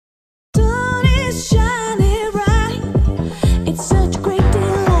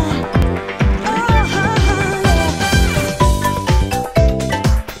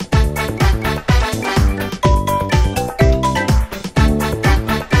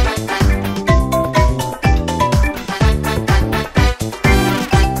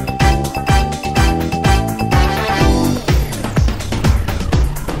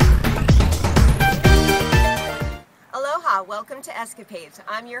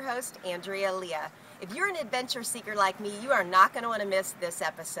your host, Andria Lea. If you're an adventure seeker like me, you are not going to want to miss this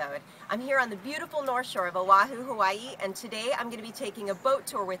episode. I'm here on the beautiful North Shore of Oahu, Hawaii, and today I'm going to be taking a boat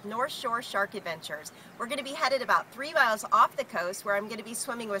tour with North Shore Shark Adventures. We're going to be headed about 3 miles off the coast where I'm going to be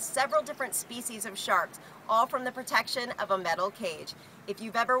swimming with several different species of sharks, all from the protection of a metal cage. If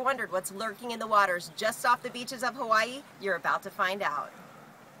you've ever wondered what's lurking in the waters just off the beaches of Hawaii, you're about to find out.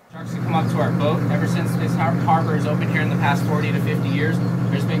 Sharks have come up to our boat. Ever since this harbor is open here in the past 40 to 50 years,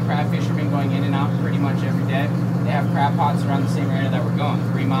 there's been crab fishermen going in and out pretty much every day. They have crab pots around the same area that we're going,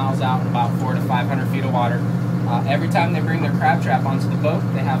 3 miles out in about 400 to 500 feet of water. Every time they bring their crab trap onto the boat,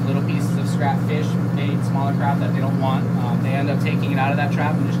 they have little pieces of scrap fish, bait, smaller crab that they don't want. They end up taking it out of that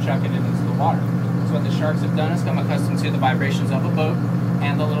trap and just chucking it into the water. So what the sharks have done is come accustomed to the vibrations of a boat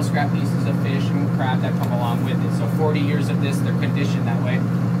and the little scrap pieces of fish and crab that come along with it. So 40 years of this, they're conditioned that way.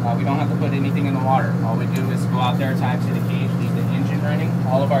 We don't have to put anything in the water. All we do is go out there, tie it to the cage, leave the engine running.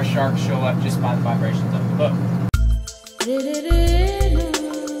 All of our sharks show up just by the vibrations of the boat.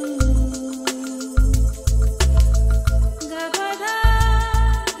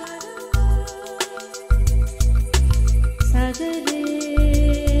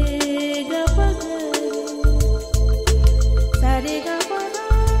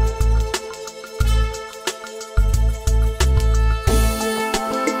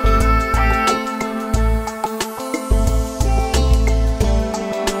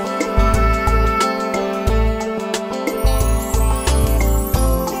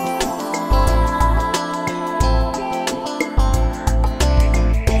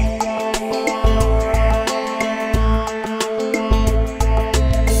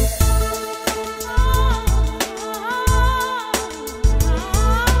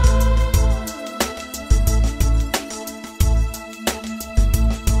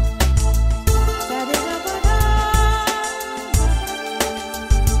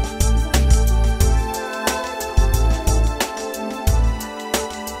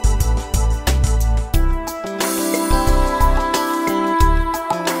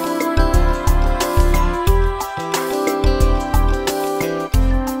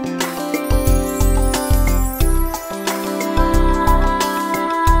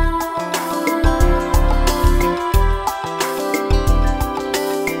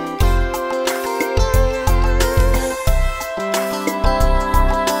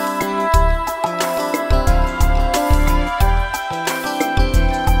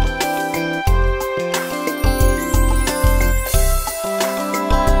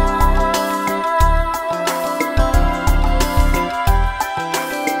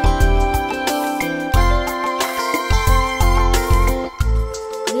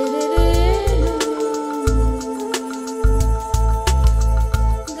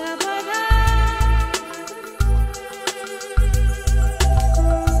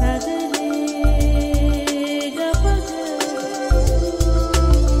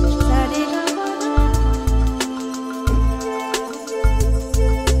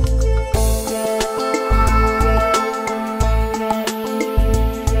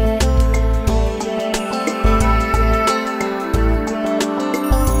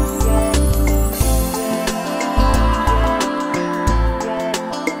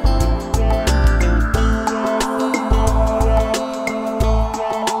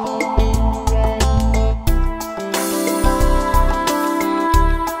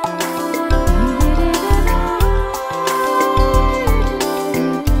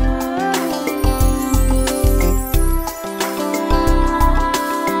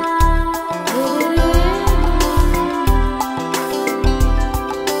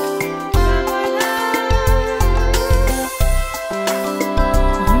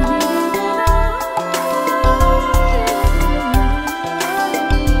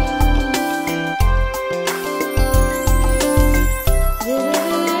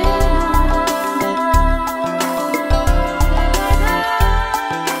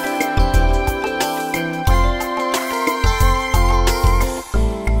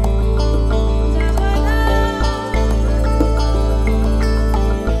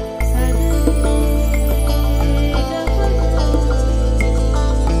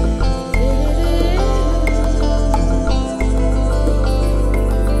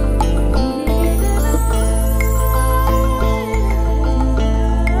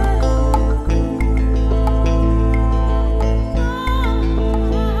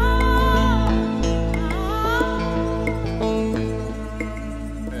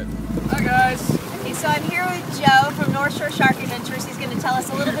 North Shore Shark Adventures. He's going to tell us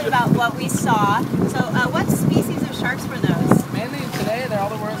a little bit about what we saw. So what species of sharks were those? Mainly today, they're all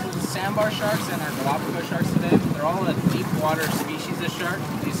the world's sandbar sharks and our Galapagos sharks today. They're They're all a deep water species of shark.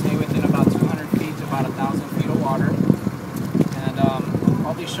 They stay within about 200 feet to about 1,000 feet of water. And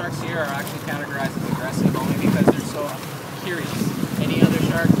all these sharks here are actually categorized as aggressive only because they're so curious. Any other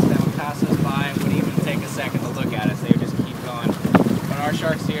shark that would pass us by wouldn't even take a second to look at us. They would just keep going. But our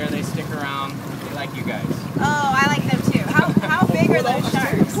sharks here, they stick around. They like you guys. Oh, I like them too. How big are those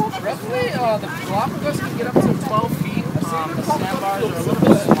sharks? Roughly, the Galapagos can get up to 12 feet. The sandbars are a little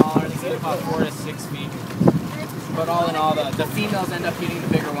bit smaller. They get about 4 to 6 feet. But all in all, the females end up eating the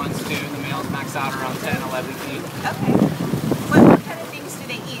bigger ones too. The males max out around 10, 11 feet. Okay. What kind of things do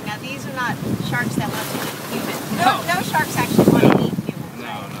they eat? Now, these are not sharks that love to eat humans. No sharks actually want to eat humans.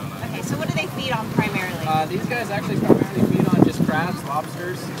 No. Okay, so what do they feed on primarily? These guys actually primarily feed on just crabs,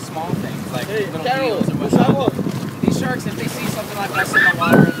 lobsters, small things like little eels and whatnot. These sharks, if they see something like us in the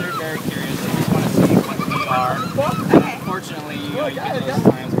water, they're very curious. They just want to see what we are. Okay. Unfortunately, you get those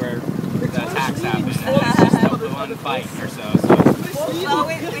times where the attacks happen, and it's just the one fight or so. Well,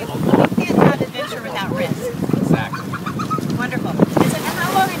 we can't have adventure without risk. Exactly. Wonderful. And so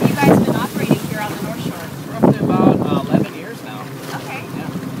how long have you guys been operating here on the North Shore? Roughly about 11 years now. Okay.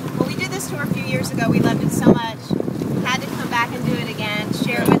 Yeah. Well, we did this tour a few years ago. We loved it so much. Had to come back and do it again,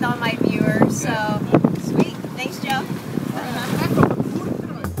 share it with all my viewers. So, sweet. Thanks, Joe.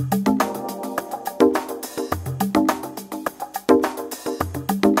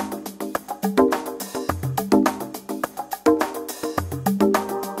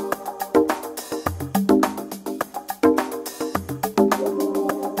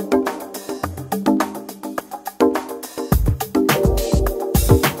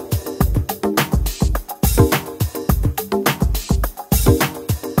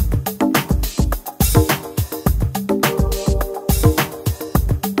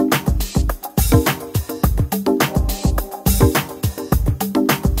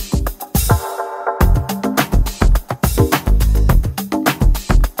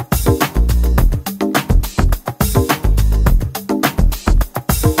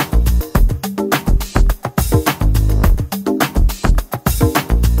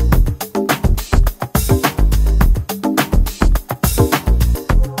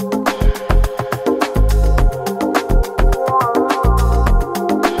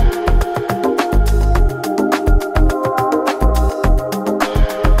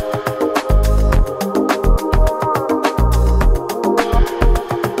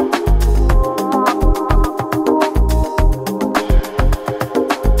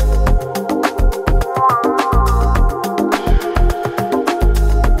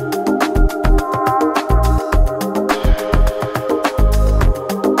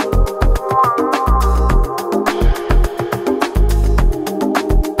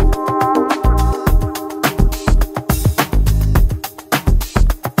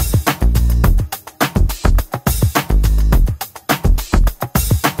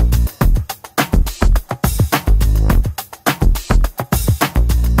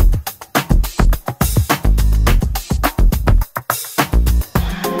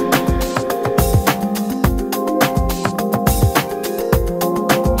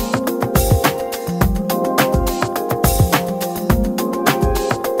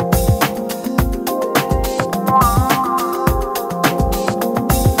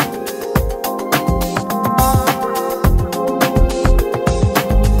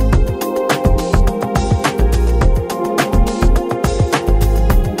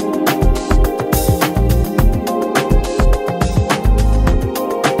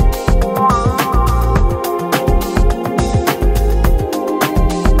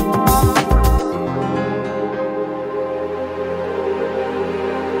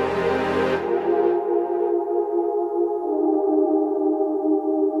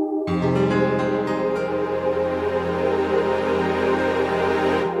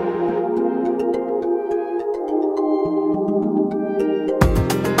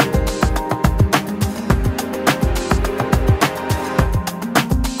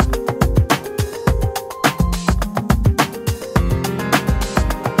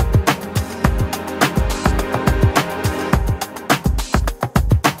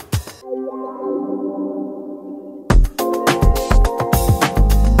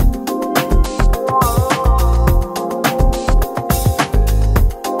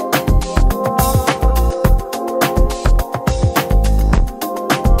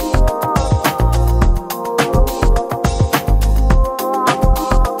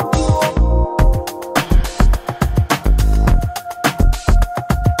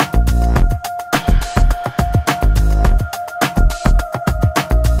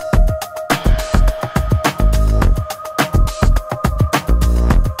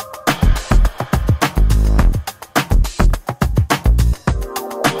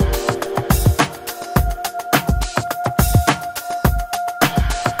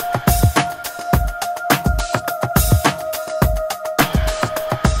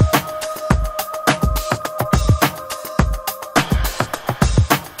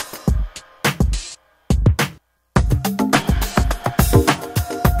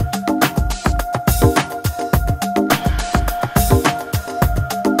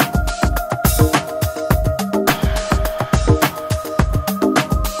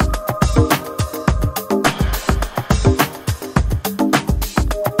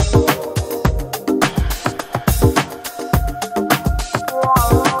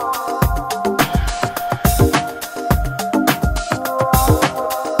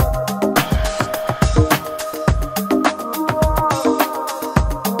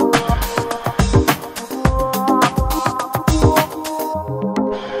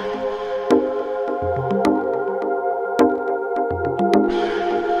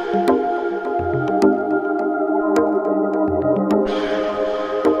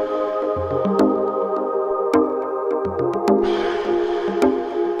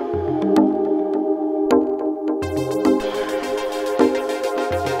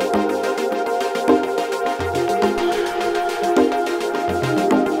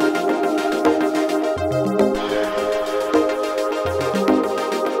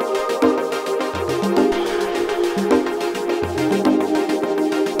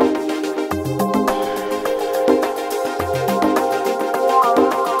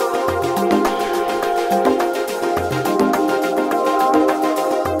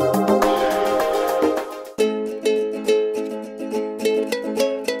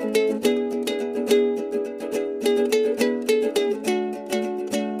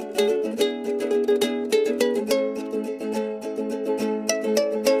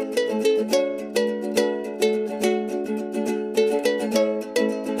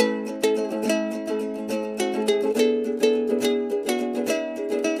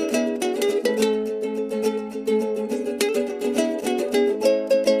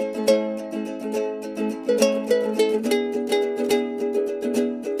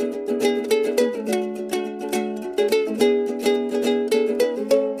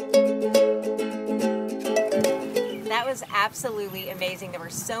 absolutely amazing. There were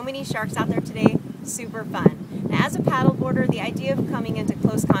so many sharks out there today, super fun. Now, as a paddleboarder, the idea of coming into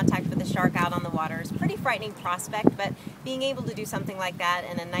close contact with a shark out on the water is a pretty frightening prospect, but being able to do something like that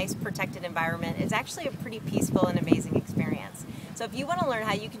in a nice protected environment is actually a pretty peaceful and amazing experience. So if you want to learn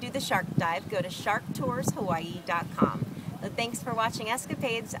how you can do the shark dive, go to sharktourshawaii.com. So thanks for watching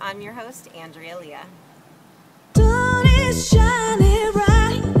Escapades. I'm your host, Andria Lea. Sun is shining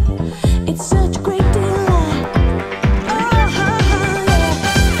bright. It's such a great